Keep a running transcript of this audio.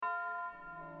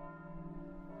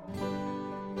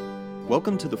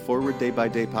Welcome to the Forward Day by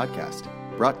Day podcast,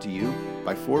 brought to you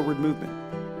by Forward Movement.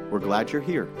 We're glad you're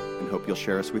here and hope you'll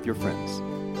share us with your friends.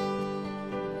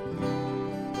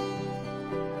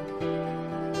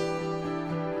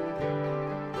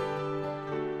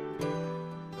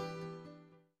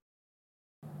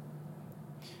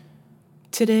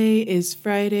 Today is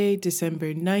Friday,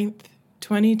 December 9th,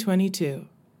 2022.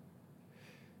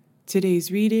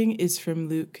 Today's reading is from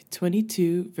Luke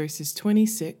 22, verses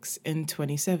 26 and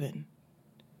 27.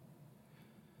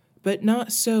 But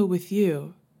not so with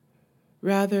you.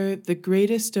 Rather, the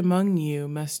greatest among you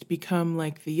must become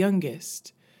like the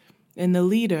youngest, and the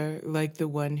leader like the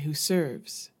one who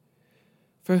serves.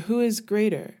 For who is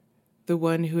greater, the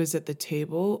one who is at the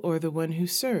table or the one who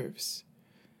serves?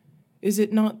 Is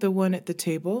it not the one at the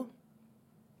table?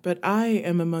 But I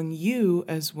am among you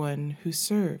as one who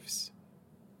serves.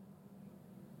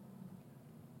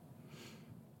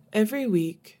 Every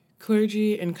week,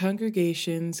 clergy and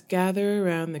congregations gather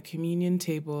around the communion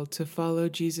table to follow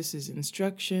Jesus'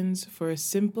 instructions for a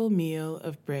simple meal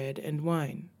of bread and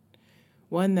wine,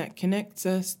 one that connects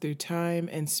us through time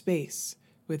and space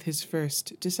with his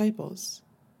first disciples.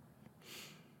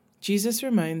 Jesus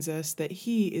reminds us that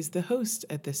he is the host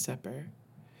at this supper.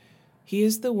 He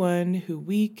is the one who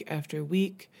week after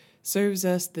week serves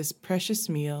us this precious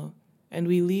meal, and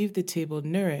we leave the table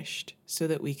nourished so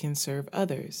that we can serve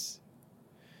others.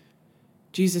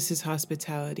 Jesus'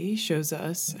 hospitality shows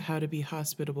us how to be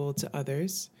hospitable to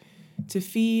others, to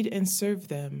feed and serve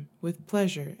them with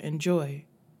pleasure and joy.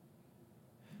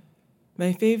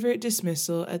 My favorite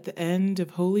dismissal at the end of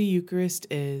Holy Eucharist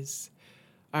is,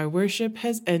 "Our worship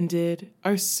has ended,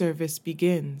 our service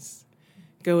begins.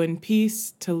 Go in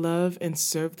peace to love and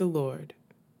serve the Lord."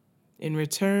 In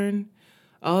return,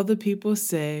 all the people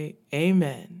say,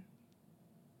 Amen.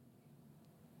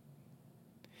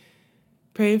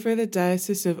 Pray for the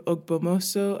Diocese of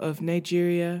Ogbomoso of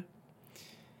Nigeria.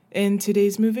 In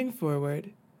today's Moving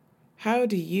Forward, how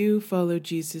do you follow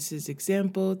Jesus'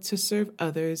 example to serve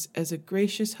others as a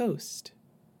gracious host?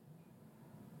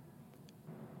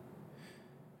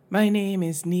 My name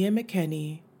is Nia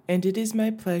McKenney, and it is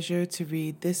my pleasure to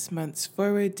read this month's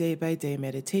Forward Day by Day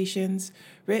Meditations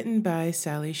written by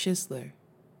Sally Schisler.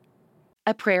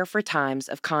 A prayer for times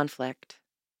of conflict.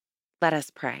 Let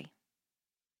us pray.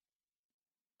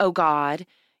 O God,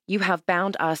 you have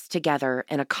bound us together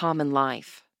in a common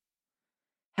life.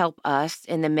 Help us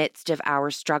in the midst of our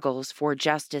struggles for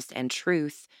justice and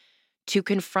truth to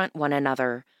confront one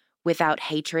another without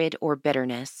hatred or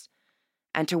bitterness,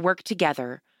 and to work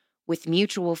together with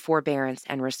mutual forbearance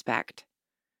and respect.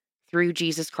 Through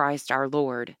Jesus Christ our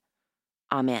Lord.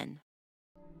 Amen.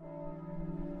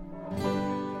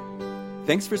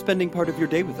 Thanks for spending part of your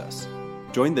day with us.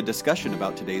 Join the discussion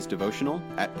about today's devotional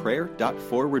at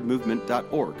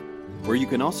prayer.forwardmovement.org, where you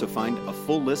can also find a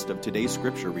full list of today's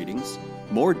scripture readings,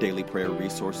 more daily prayer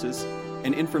resources,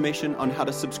 and information on how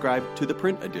to subscribe to the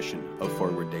print edition of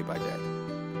Forward Day by Day.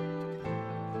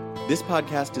 This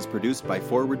podcast is produced by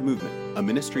Forward Movement, a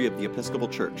ministry of the Episcopal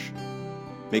Church.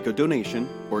 Make a donation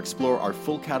or explore our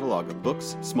full catalog of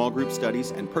books, small group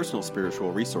studies, and personal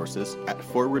spiritual resources at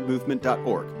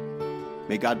forwardmovement.org.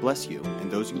 May God bless you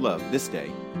and those you love this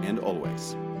day and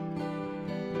always.